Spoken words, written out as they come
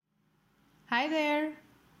Hi there!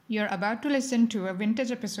 You're about to listen to a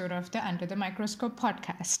vintage episode of the Under the Microscope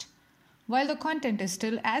podcast. While the content is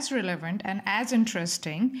still as relevant and as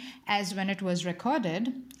interesting as when it was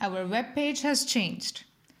recorded, our webpage has changed.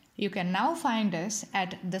 You can now find us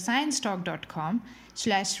at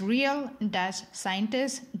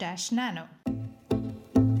thesciencetalk.com/real-scientist-nano.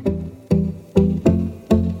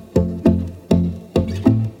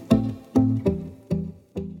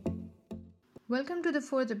 Welcome to the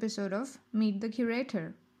fourth episode of Meet the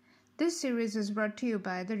Curator. This series is brought to you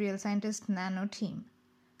by the Real Scientist Nano team.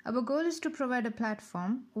 Our goal is to provide a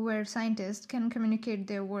platform where scientists can communicate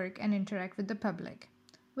their work and interact with the public.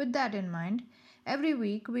 With that in mind, every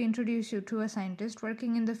week we introduce you to a scientist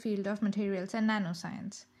working in the field of materials and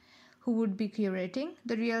nanoscience, who would be curating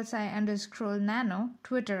the RealSci_Nano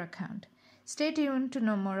Twitter account. Stay tuned to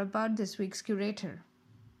know more about this week's curator.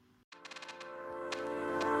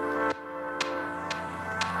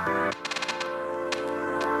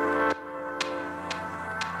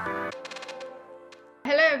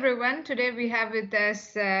 Hello everyone, today we have with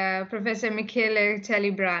us Professor Michele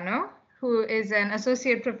Celebrano, who is an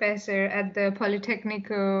associate professor at the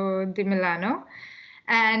Politecnico di Milano,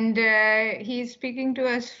 and he's speaking to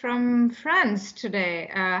us from France today.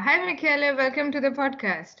 Hi Michele, welcome to the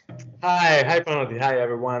podcast. Hi Panoti, hi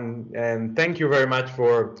everyone, and thank you very much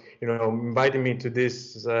for inviting me to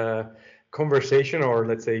this conversation, or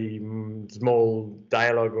let's say small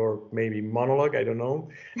dialogue, or maybe monologue, I don't know.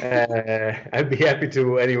 I'd be happy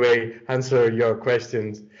to anyway answer your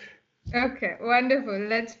questions. Okay, wonderful.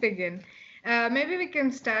 Let's begin. Maybe we can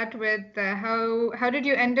start with how did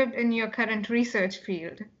you end up in your current research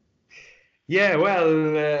field? Yeah,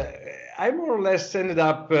 well, I more or less ended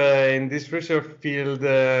up in this research field.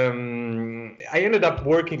 I ended up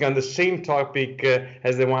working on the same topic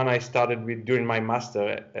as the one I started with during my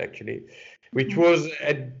master, actually, which was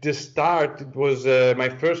at the start. It was my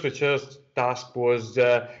first research task was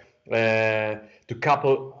to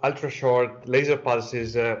couple ultra-short laser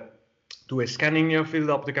pulses to a scanning near-field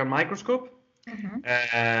optical microscope,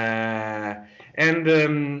 and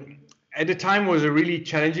at the time was a really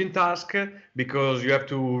challenging task because you have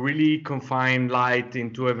to really confine light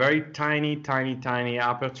into a very tiny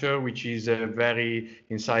aperture, which is very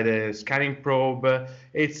inside a scanning probe. I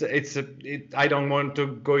don't want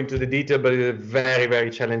to go into the detail, but it's a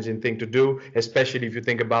very challenging thing to do, especially if you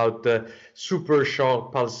think about super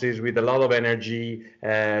short pulses with a lot of energy,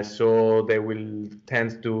 so they will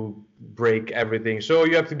tend to break everything. So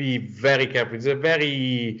you have to be very careful. It's a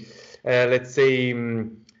very, let's say,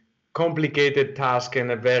 complicated task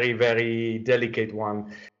and a very delicate one.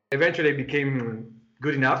 Eventually I became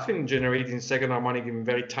good enough in generating second harmonic in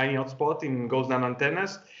very tiny hotspot in gold nano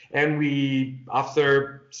antennas, and we,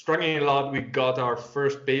 after struggling a lot, we got our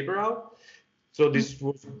first paper out. So this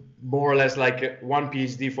was more or less like one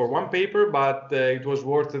PhD for one paper, but it was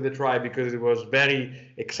worth the try because it was very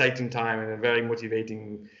exciting time and a very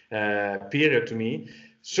motivating period to me.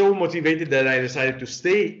 So motivated that I decided to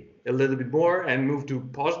stay a little bit more and move to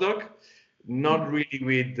postdoc, not really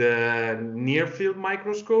with near field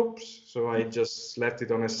microscopes. So I just left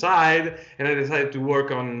it on a side, and I decided to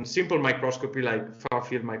work on simple microscopy, like far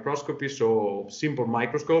field microscopy. So simple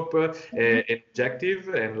microscope, objective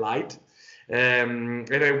and light. And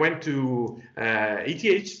I went to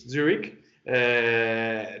ETH Zurich,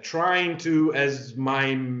 trying to, as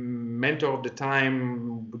my mentor of the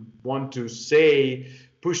time would want to say,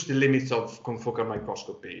 push the limits of confocal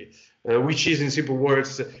microscopy, which is, in simple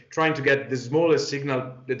words, trying to get the smallest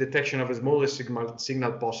signal, the detection of the smallest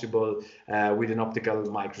signal possible with an optical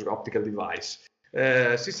device.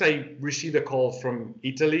 Since I received a call from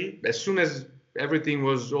Italy, as soon as everything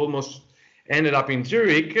was almost ended up in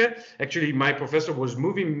Zurich, actually my professor was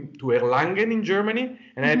moving to Erlangen in Germany,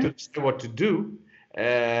 and I had to decide what to do.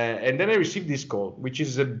 And then I received this call, which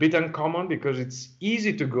is a bit uncommon because it's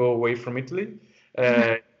easy to go away from Italy.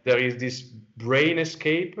 There is this brain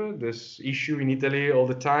escape, this issue in Italy all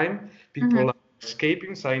the time. People are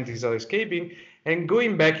escaping, scientists are escaping, and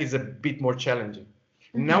going back is a bit more challenging.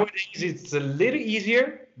 Nowadays it's a little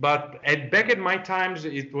easier, but back at my times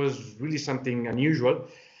it was really something unusual.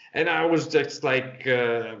 And I was just like,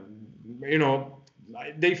 they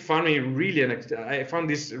found me really I found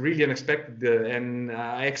this really unexpected, and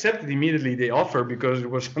I accepted immediately the offer because it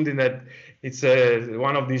was something that it's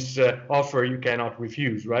one of these offer you cannot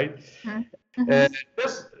refuse, right?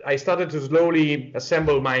 Thus, I started to slowly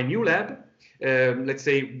assemble my new lab, let's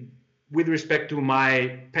say, with respect to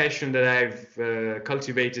my passion that I've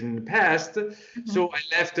cultivated in the past. So I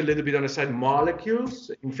left a little bit on the side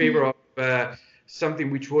molecules in favor of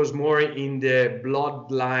something which was more in the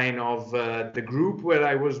bloodline of the group where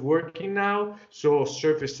I was working now, so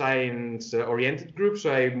surface science oriented group.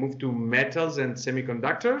 So I moved to metals and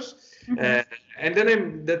semiconductors. And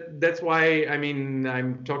then that's why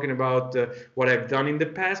I'm talking about what I've done in the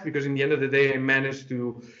past, because in the end of the day I managed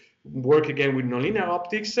to work again with nonlinear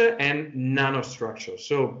optics and nanostructure.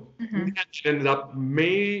 So I ended up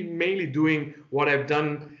mainly doing what I've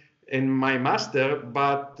done in my master,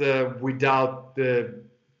 but without the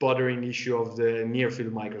bothering issue of the near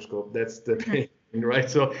field microscope. That's the pain, right?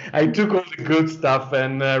 So I took all the good stuff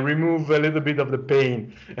and removed a little bit of the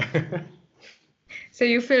pain. So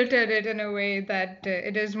you filtered it in a way that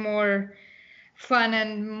it is more fun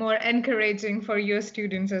and more encouraging for your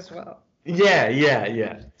students as well. Yeah,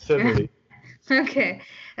 certainly. Okay,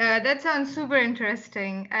 that sounds super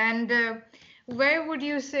interesting. And where would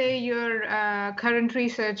you say your current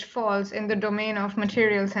research falls in the domain of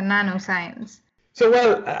materials and nanoscience? So,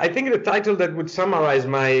 well, I think the title that would summarize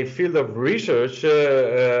my field of research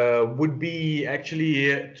would be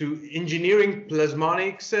actually to engineering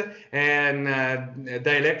plasmonics and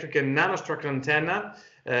dielectric and nanostructural antenna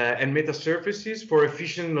and metasurfaces for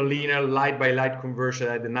efficient nonlinear light-by-light conversion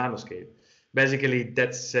at the nanoscale. Basically,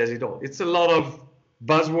 that says it all. It's a lot of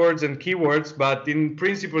buzzwords and keywords, but in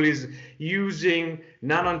principle is using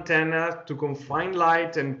nanoantenna to confine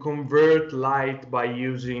light and convert light by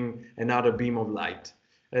using another beam of light.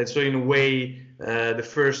 So in a way, the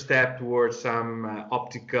first step towards some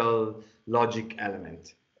optical logic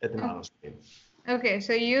element at the nanoscale. Okay,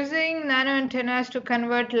 so using nanoantennas to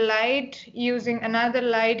convert light using another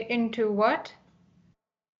light into what?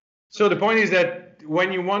 So the point is that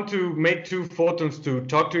when you want to make two photons to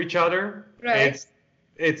talk to each other, right,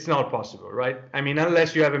 it's not possible, right? I mean,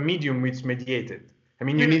 unless you have a medium which mediated. I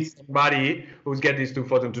mean, you need somebody who's get these two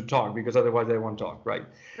photons to talk, because otherwise they won't talk, right?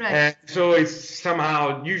 And so it's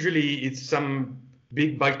somehow, usually it's some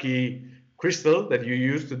big bulky crystal that you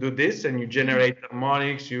use to do this, and you generate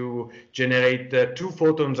harmonics, you generate two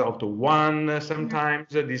photons out of one sometimes.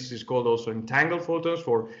 This is called also entangled photons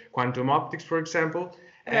for quantum optics, for example.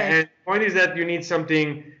 And the point is that you need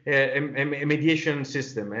something, a mediation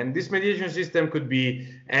system. And this mediation system could be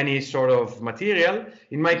any sort of material.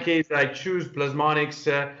 In my case, I choose plasmonics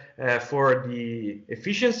for the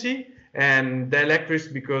efficiency, and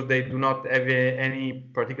dielectrics because they do not have any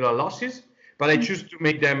particular losses. But I choose to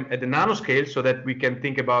make them at the nanoscale so that we can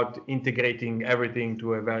think about integrating everything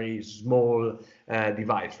to a very small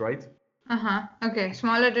device, right? Okay,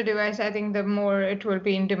 smaller the device, I think the more it will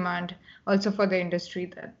be in demand also for the industry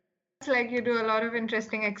then. It's like you do a lot of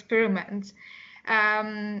interesting experiments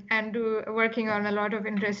and working on a lot of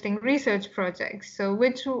interesting research projects. So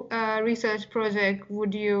which research project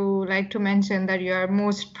would you like to mention that you are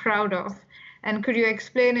most proud of? And could you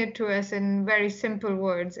explain it to us in very simple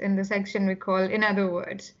words in the section we call In Other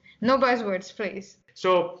Words? No buzzwords, please.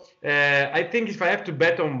 So I think if I have to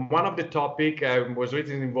bet on one of the topic I was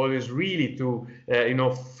written involved is really to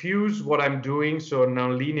fuse what I'm doing, so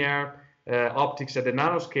nonlinear optics at the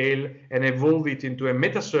nanoscale, and evolve it into a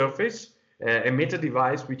metasurface, a meta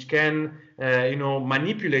device which can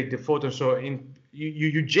manipulate the photons. So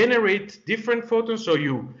you generate different photons, so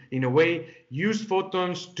you in a way use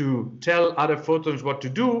photons to tell other photons what to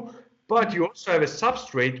do. But you also have a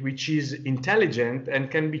substrate which is intelligent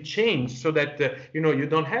and can be changed, so that you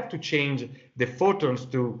don't have to change the photons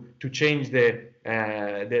to change the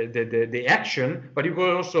action, but you can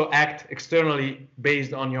also act externally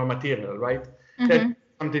based on your material, right? That's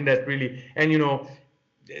something that really, and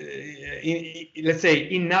let's say,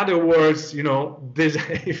 in other words, this,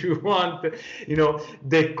 if you want,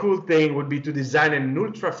 the cool thing would be to design an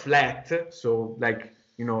ultra flat, so like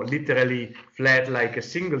literally flat, like a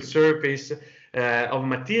single surface of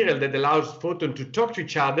material that allows photons to talk to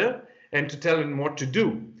each other and to tell them what to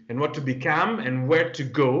do and what to become and where to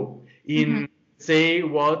go in, say,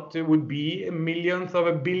 what would be a millionth of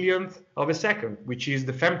a billionth of a second, which is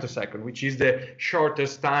the femtosecond, which is the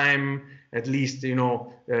shortest time, at least,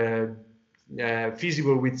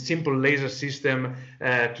 feasible with simple laser system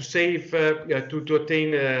to save, to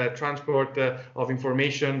attain transport of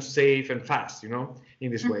information safe and fast, in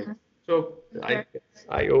this way. So I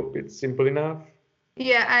hope it's simple enough.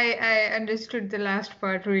 Yeah, I understood the last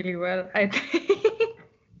part really well, I think.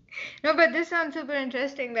 No, but this sounds super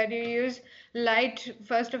interesting that you use light,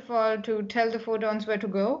 first of all, to tell the photons where to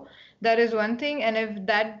go. That is one thing. And if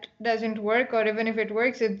that doesn't work, or even if it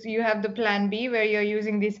works, you have the plan B where you're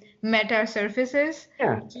using these meta surfaces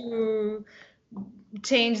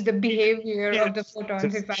change the behavior of the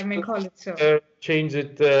photons, if I may call it so. Change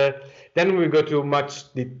it. Then we go to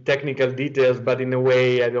much the technical details, but in a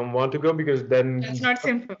way I don't want to go because then That's not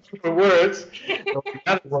simple. words,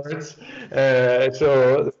 not words.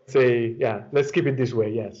 So let's say, yeah, let's keep it this way.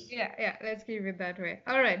 Yes. Yeah, let's keep it that way.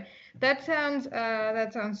 All right, that sounds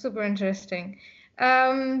super interesting.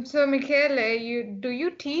 So Michele, do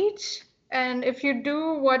you teach? And if you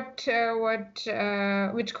do,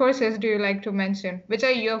 which courses do you like to mention? Which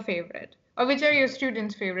are your favorite, or which are your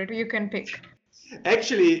students' favorite? You can pick.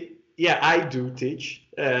 Actually, yeah, I do teach.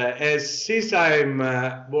 As since I'm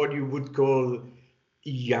what you would call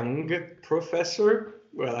young professor.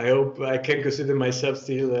 Well, I hope I can consider myself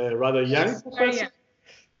still a rather young professor.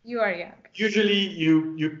 You are young. Usually,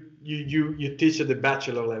 you teach at the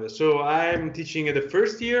bachelor level. So I'm teaching at the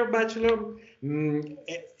first year of bachelor.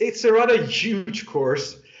 It's a rather huge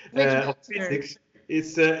course of physics.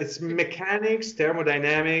 It's mechanics,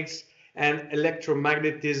 thermodynamics, and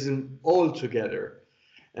electromagnetism all together.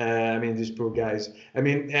 I mean, these poor guys. I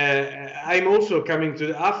mean, I'm also coming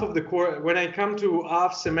to half of the course. When I come to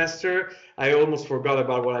half semester, I almost forgot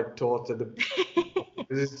about what I taught at the.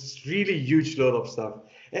 It's really huge load of stuff.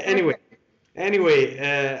 Anyway,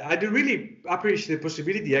 I do really appreciate the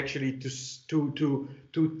possibility actually to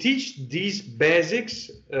teach these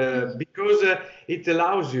basics because it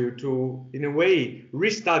allows you to, in a way,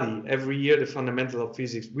 restudy every year the fundamental of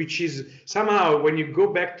physics, which is somehow when you go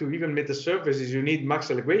back to even metasurfaces, you need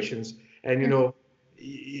Maxwell equations, and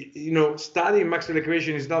studying Maxwell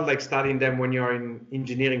equations is not like studying them when you're in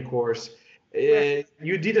engineering course.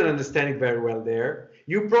 You didn't understand it very well there.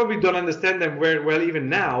 You probably don't understand them very well even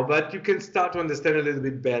now, but you can start to understand a little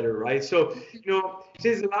bit better, right? So,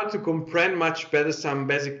 it's allowed to comprehend much better some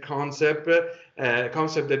basic concept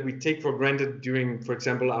that we take for granted during, for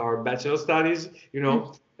example, our bachelor studies,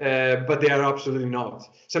 but they are absolutely not.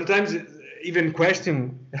 Sometimes even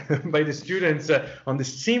questioned by the students on the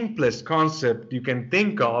simplest concept you can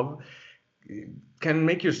think of can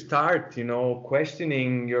make you start,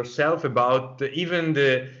 questioning yourself about even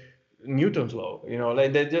the Newton's law.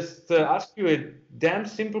 Like they just ask you a damn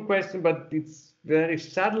simple question, but it's very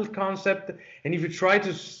subtle concept, and if you try to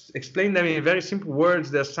explain them in very simple words,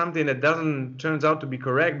 there's something that turns out to be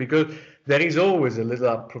correct, because there is always a little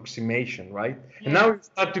approximation, right? Yeah. And now you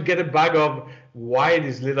start to get a bug of why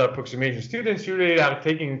this little approximation. Students usually are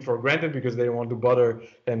taking it for granted because they don't want to bother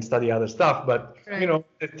and study other stuff, but the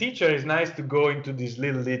teacher is nice to go into these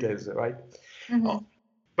little details, right? Mm-hmm.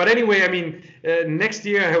 But anyway, I mean, next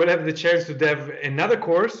year I will have the chance to have another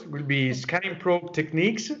course. Will be scanning probe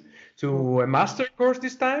techniques, to a master course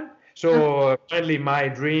this time. So apparently my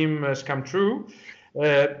dream has come true.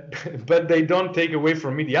 But they don't take away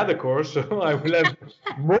from me the other course, so I will have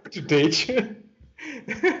more to teach.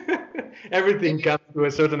 Everything comes to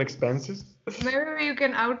a certain expenses. Maybe you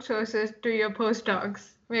can outsource it to your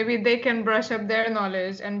postdocs. Maybe they can brush up their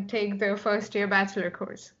knowledge and take the first year bachelor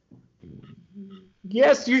course.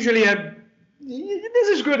 Yes, usually this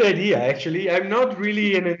is a good idea, actually. I'm not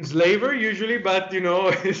really an enslaver usually, but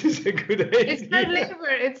this is a good idea. It's not labor,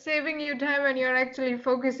 it's saving you time, and you're actually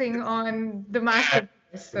focusing on the master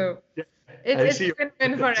course. So it's a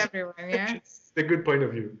win-win for everyone, yeah? It's a good point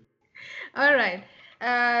of view. All right.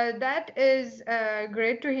 That is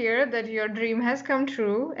great to hear that your dream has come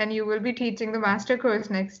true and you will be teaching the master course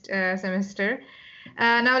next semester.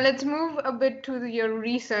 Now let's move a bit to your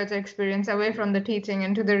research experience, away from the teaching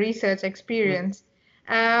and to the research experience.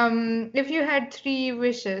 If you had 3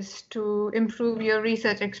 wishes to improve your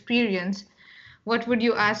research experience, what would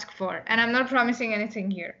you ask for? And I'm not promising anything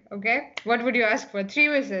here, okay? What would you ask for? 3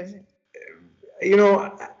 wishes.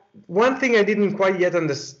 One thing I didn't quite yet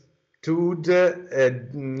understood,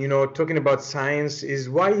 talking about science, is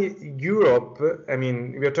why Europe, I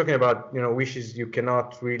mean, we're talking about, wishes you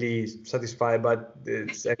cannot really satisfy, but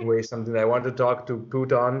it's anyway something that I want to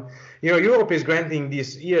put on. Europe is granting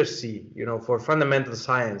this ERC, for fundamental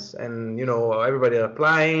science, and, everybody are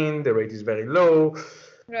applying, the rate is very low.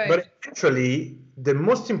 Right. But actually, the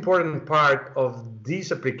most important part of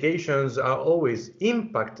these applications are always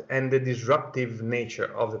impact and the disruptive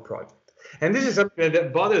nature of the project. And this is something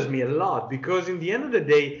that bothers me a lot, because in the end of the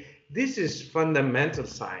day, this is fundamental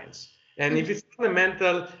science. And if it's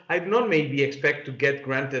fundamental, I do not maybe expect to get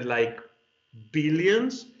granted like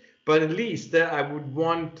billions, but at least I would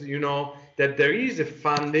want, that there is a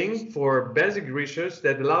funding for basic research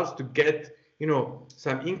that allows to get,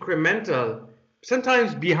 some incremental,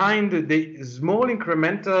 sometimes behind the small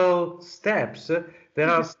incremental steps, there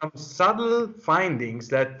are some subtle findings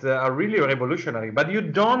that are really revolutionary, but you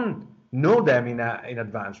don't know them in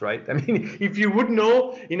advance, right? I mean, if you would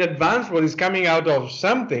know in advance what is coming out of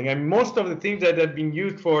something, and most of the things that have been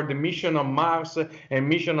used for the mission on Mars and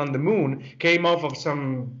mission on the moon came off of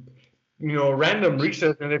some random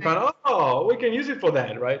research, and they found, oh, we can use it for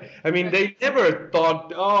that, right? I mean, they never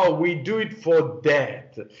thought, oh, we do it for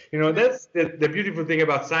that. That's the beautiful thing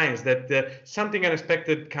about science, that something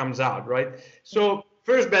unexpected comes out, right? So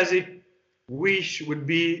first basic wish would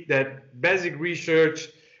be that basic research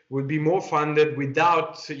would be more funded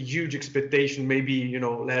without huge expectation, maybe,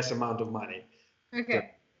 less amount of money.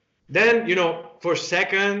 Okay. Then, for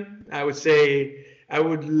second, I would say I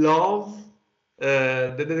would love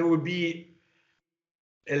that there would be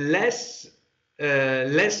a less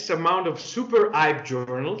amount of super hype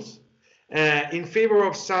journals in favor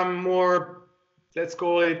of some more, let's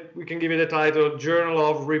call it, we can give it a title, Journal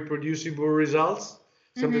of Reproducible Results,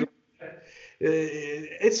 something like that.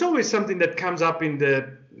 It's always something that comes up in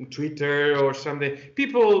the Twitter or something.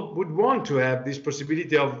 People would want to have this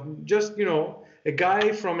possibility of just, a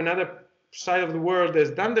guy from another side of the world has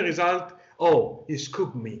done the result. Oh, he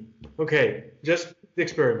scooped me. Okay, just the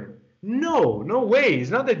experiment. No way. It's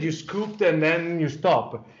not that you scooped and then you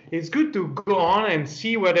stop. It's good to go on and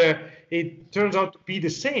see whether it turns out to be the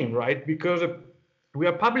same, right? Because we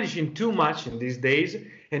are publishing too much in these days,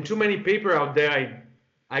 and too many papers out there,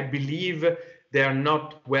 I believe they are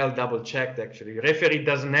not well double checked, actually. Referee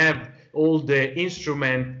doesn't have all the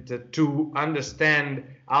instrument to understand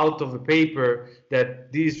out of the paper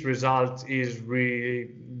that this result is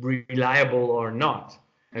reliable or not.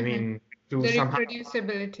 I mean, to the somehow,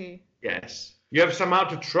 reproducibility. yes, you have somehow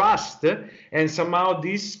to trust, and somehow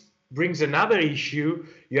this brings another issue.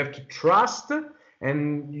 You have to trust,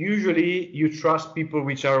 and usually you trust people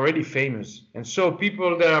which are already famous, and so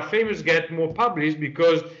people that are famous get more published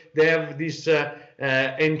because they have this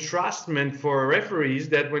entrustment for referees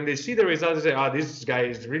that when they see the results, they say, this guy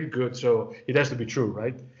is really good, so it has to be true,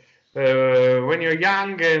 right? When you're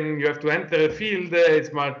young and you have to enter a field,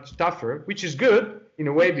 it's much tougher, which is good in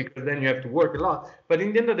a way, because then you have to work a lot. But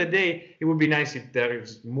in the end of the day, it would be nice if there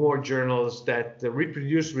is more journals that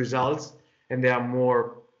reproduce results, and there are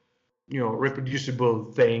more,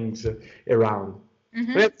 reproducible things around.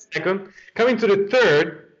 That's second. Coming to the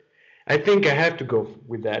third, I think I have to go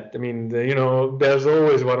with that. I mean, there's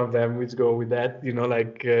always one of them which go with that.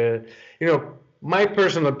 My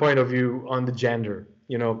personal point of view on the gender.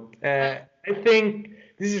 I think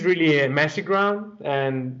this is really a messy ground,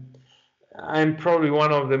 and I'm probably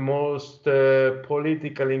one of the most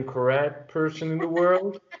politically incorrect person in the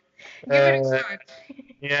world. Give it a shot.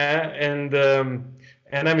 Yeah,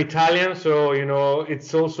 and I'm Italian, so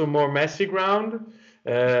it's also more messy ground.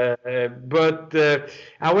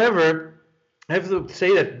 However, I have to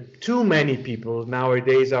say that too many people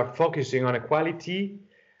nowadays are focusing on equality,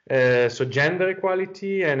 so gender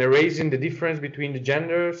equality, and erasing the difference between the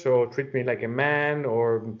genders. So treat me like a man,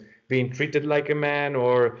 or being treated like a man,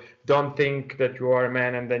 or don't think that you are a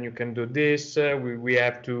man and then you can do this. We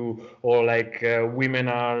have to, or like women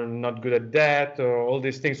are not good at that, or all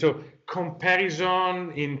these things. So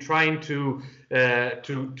comparison in trying to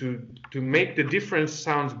make the difference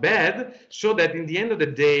sounds bad, so that in the end of the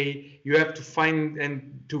day you have to find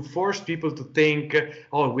and to force people to think,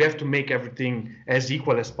 oh, we have to make everything as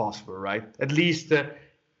equal as possible, right? At least,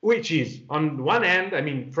 which is on one end, I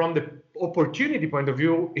mean, from the opportunity point of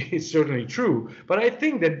view, is certainly true. But I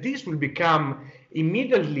think that this will become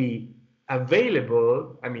immediately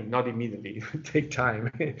available. I mean, not immediately, it will take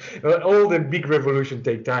time. All the big revolution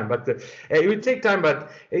take time, but it will take time,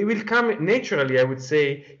 but it will come naturally, I would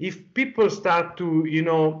say, if people start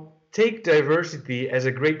to, take diversity as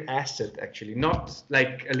a great asset, actually, not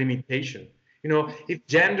like a limitation. If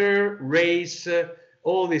gender, race,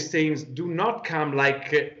 all these things do not come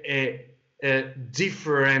like a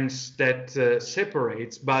difference that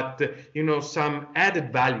separates, but some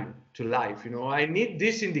added value to life. I need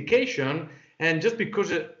this indication, and just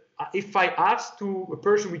because if I ask to a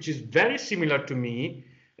person which is very similar to me,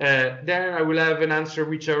 then I will have an answer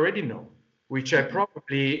which I already know, which I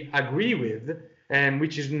probably agree with, and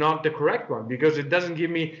which is not the correct one, because it doesn't give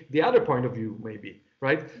me the other point of view, maybe,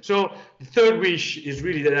 right? So the third wish is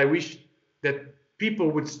really that I wish that people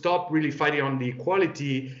would stop really fighting on the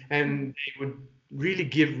equality, and they would really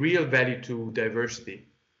give real value to diversity.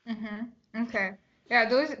 Okay. Yeah,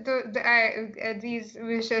 these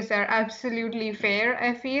wishes are absolutely fair,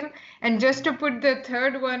 I feel. And just to put the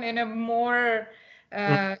third one in a more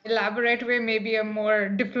elaborate way, maybe a more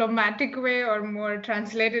diplomatic way, or more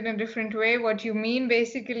translated in a different way, what you mean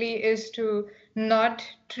basically is to not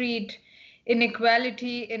treat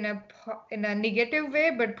inequality in a negative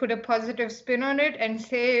way, but put a positive spin on it and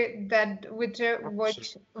say that which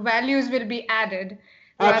values will be added,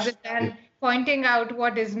 rather Absolutely. than pointing out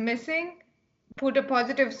what is missing. Put a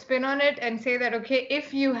positive spin on it and say that, okay,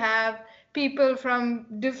 if you have people from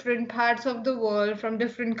different parts of the world, from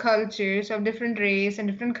different cultures, of different race and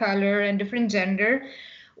different color and different gender,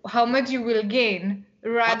 how much you will gain,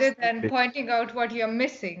 rather than Absolutely. pointing out what you're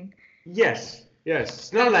missing. Yes, yes.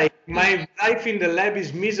 It's not like my life in the lab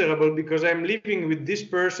is miserable because I'm living with this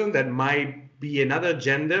person that might be another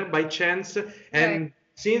gender by chance, Right. and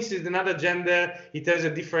since it's another gender, it has a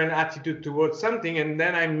different attitude towards something, and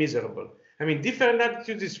then I'm miserable. I mean, different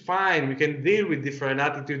attitude is fine. We can deal with different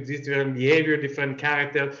attitudes, different behavior, different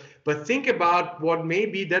character. But think about what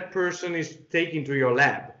maybe that person is taking to your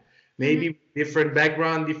lab. Maybe different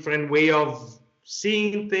background, different way of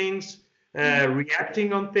seeing things,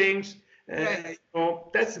 reacting on things. Right.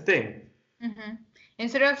 That's the thing.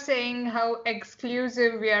 Instead of saying how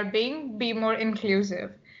exclusive we are being, be more inclusive.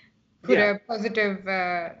 Put Yeah. a positive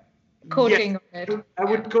Yes. coating on it. I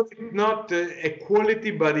would call it not equality,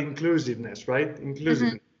 but inclusiveness, right?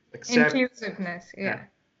 Inclusiveness. Accept. Inclusiveness, Yeah.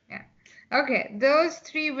 yeah. Okay, those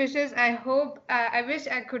three wishes, I hope, I wish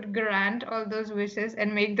I could grant all those wishes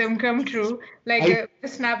and make them come true, like I, a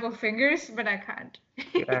snap of fingers, but I can't.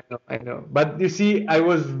 I know, I know. But you see, I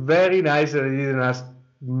was very nice and I didn't ask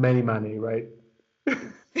many money, right?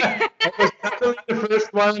 I was actually the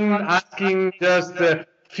first one asking just a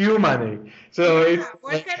few money. So it's Yeah,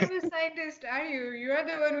 what kind of a scientist are you? You're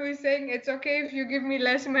the one who is saying it's okay if you give me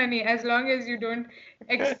less money as long as you don't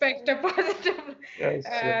expect a positive, yes,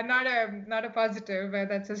 not a positive,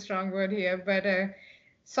 that's a strong word here, but a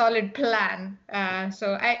solid plan.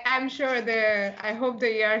 So I'm sure I hope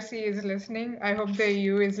the ERC is listening. I hope the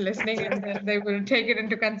EU is listening and that they will take it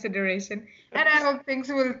into consideration. And I hope things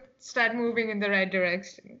will start moving in the right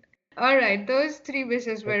direction. All right, those three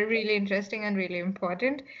wishes were really interesting and really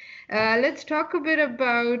important. Let's talk a bit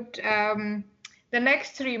about the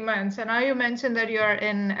next 3 months. And now you mentioned that you're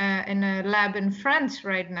in a lab in France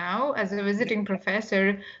right now as a visiting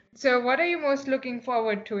professor. So, what are you most looking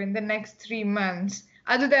forward to in the next 3 months,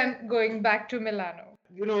 other than going back to Milano?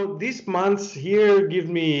 these months here give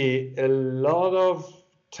me a lot of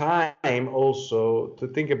time also to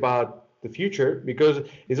think about the future because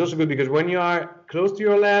it's also good because when you are close to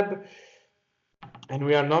your lab, and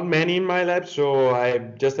we are not many in my lab, so I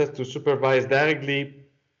just have to supervise directly.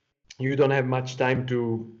 You don't have much time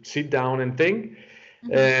to sit down and think.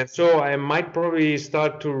 So I might probably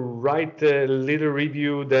start to write a little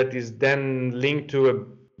review that is then linked to a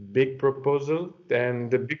big proposal. And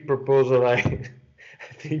the big proposal, I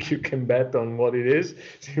think you can bet on what it is.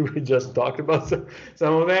 We just talked about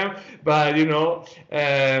some of them, but I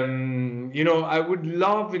would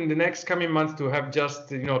love in the next coming months to have just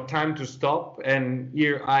time to stop. And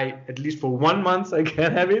here, at least for 1 month, I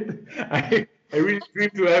can have it. I really dream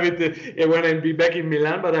to have it when I be back in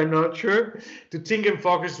Milan, but I'm not sure. To think and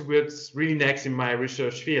focus what's really next in my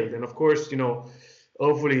research field, and of course,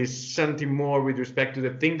 hopefully something more with respect to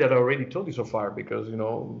the thing that I already told you so far, because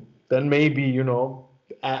then maybe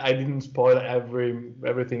I didn't spoil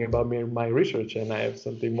everything about my research, and I have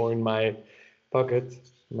something more in my pocket,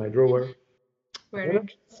 my drawer. I Very don't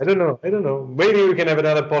know. I don't interesting. know. I don't know. Maybe we can have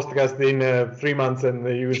another podcast in 3 months, and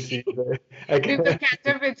you will see. I We can. will catch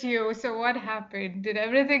up with you. So what happened? Did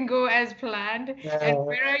everything go as planned? And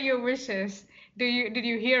where are your wishes? Did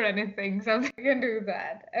you hear anything? So we can do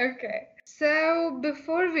that. Okay. So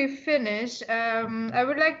before we finish, I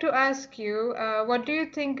would like to ask you, what do you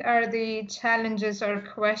think are the challenges or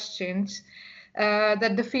questions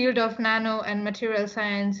that the field of nano and material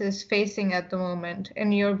science is facing at the moment,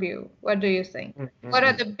 in your view? What do you think? What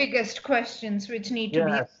are the biggest questions which need to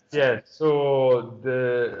be Yes, yes. So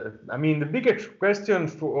I mean, the bigger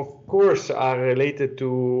questions, of course, are related to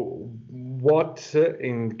what,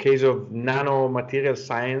 in case of nanomaterial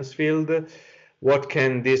science field, what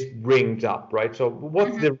can this bring up, right? So,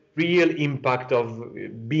 what's the real impact of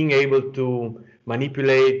being able to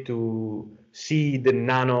manipulate, to see the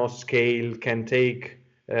nanoscale can take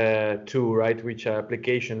to, right? Which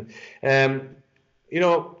application? You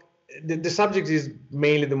know, the subject is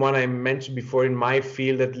mainly the one I mentioned before in my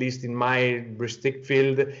field, at least in my restrict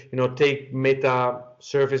field, take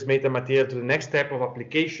surface meta material to the next step of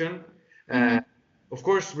application. Of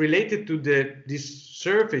course, related to these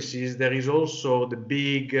surfaces, there is also the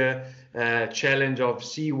big challenge of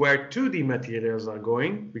see where 2D materials are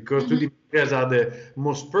going, because 2D materials are the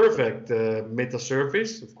most perfect meta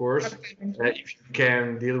surface, of course, if you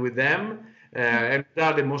can deal with them. and they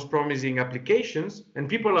are the most promising applications, and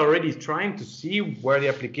people are already trying to see where the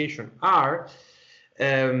applications are.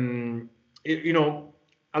 You know,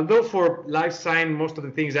 although for life science most of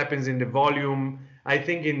the things happens in the volume, I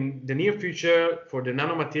think in the near future for the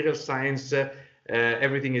nanomaterial science,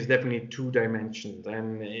 everything is definitely two-dimensional,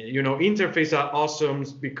 and you know, interfaces are awesome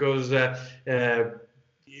because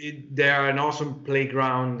they are an awesome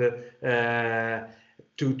playground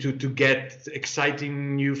to get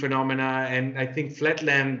exciting new phenomena, and I think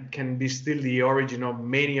flatland can be still the origin of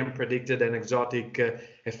many unpredicted and exotic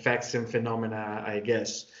effects and phenomena, I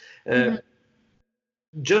guess.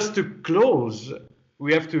 Just to close,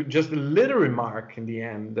 we have to just a little remark in the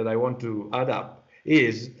end that I want to add up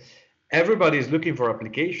is everybody is looking for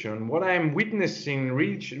application. What I'm witnessing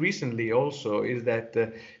recently also is that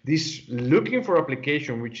this looking for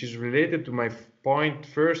application, which is related to my point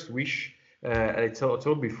first, which I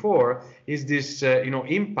told before, is this you know,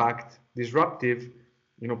 impact disruptive.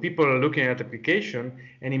 You know, people are looking at application,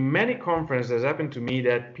 and in many conferences, has happened to me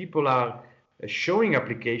that people are showing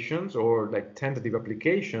applications or like tentative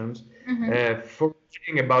applications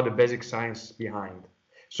forgetting about the basic science behind.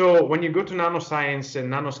 So when you go to nanoscience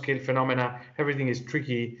and nanoscale phenomena, everything is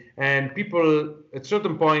tricky, and people at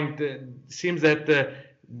certain point seems that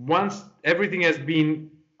once everything has been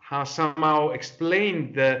somehow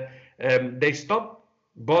explained, they stop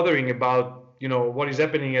bothering about, you know, what is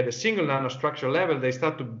happening at a single nanostructure level. They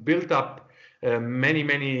start to build up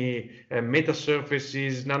many meta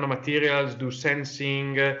surfaces, nanomaterials, do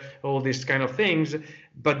sensing, all these kind of things.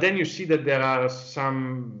 But then you see that there are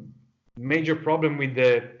some major problem with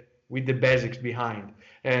the basics behind,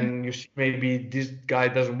 and you see maybe this guy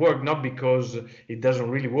doesn't work, not because it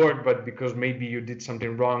doesn't really work, but because maybe you did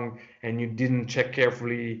something wrong and you didn't check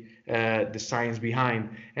carefully the science behind.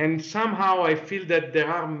 And somehow I feel that there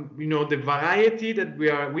are, you know, the variety that we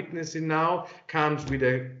are witnessing now comes with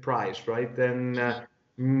a price, right? And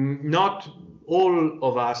not all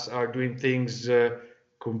of us are doing things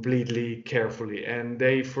completely carefully, and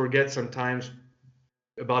they forget sometimes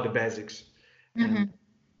about the basics. And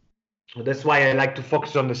that's why I like to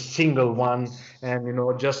focus on the single one, and you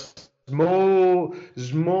know, just small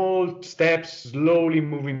steps, slowly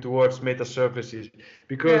moving towards meta surfaces,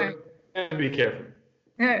 because Right. you have to be careful.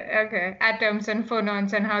 Okay, atoms and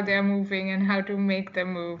phonons and how they're moving and how to make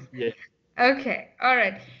them move. Yeah. Okay, all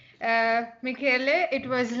right. Michele, it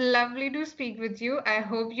was lovely to speak with you. I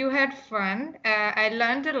hope you had fun. I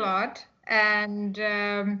learned a lot, and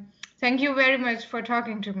thank you very much for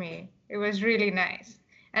talking to me. It was really nice.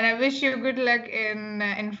 And I wish you good luck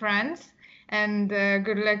in France, and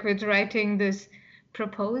good luck with writing this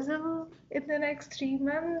proposal in the next 3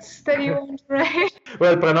 months that you want to write.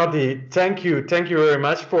 Well, Pranotti, thank you very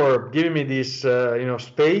much for giving me this, you know,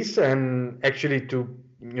 space, and actually to,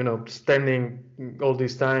 you know, standing all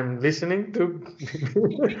this time listening to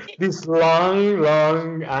this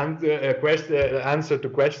long answer to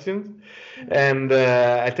questions, and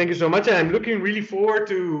I thank you so much. And I'm looking really forward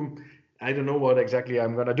to. I don't know what exactly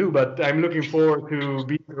I'm gonna do, but I'm looking forward to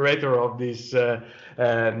be the creator of this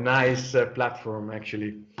nice platform,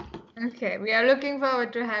 actually. Okay, we are looking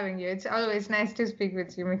forward to having you. It's always nice to speak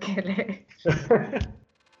with you, Michele.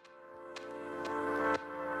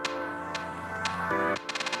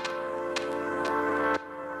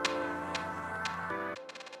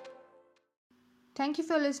 Thank you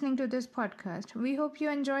for listening to this podcast. We hope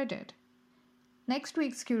you enjoyed it. Next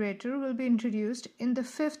week's curator will be introduced in the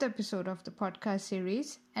 5th episode of the podcast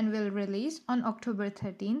series and will release on October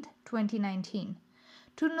 13th, 2019.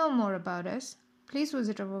 To know more about us, please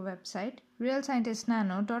visit our website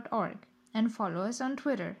realscientistnano.org and follow us on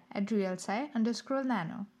Twitter at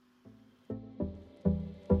realsci_nano.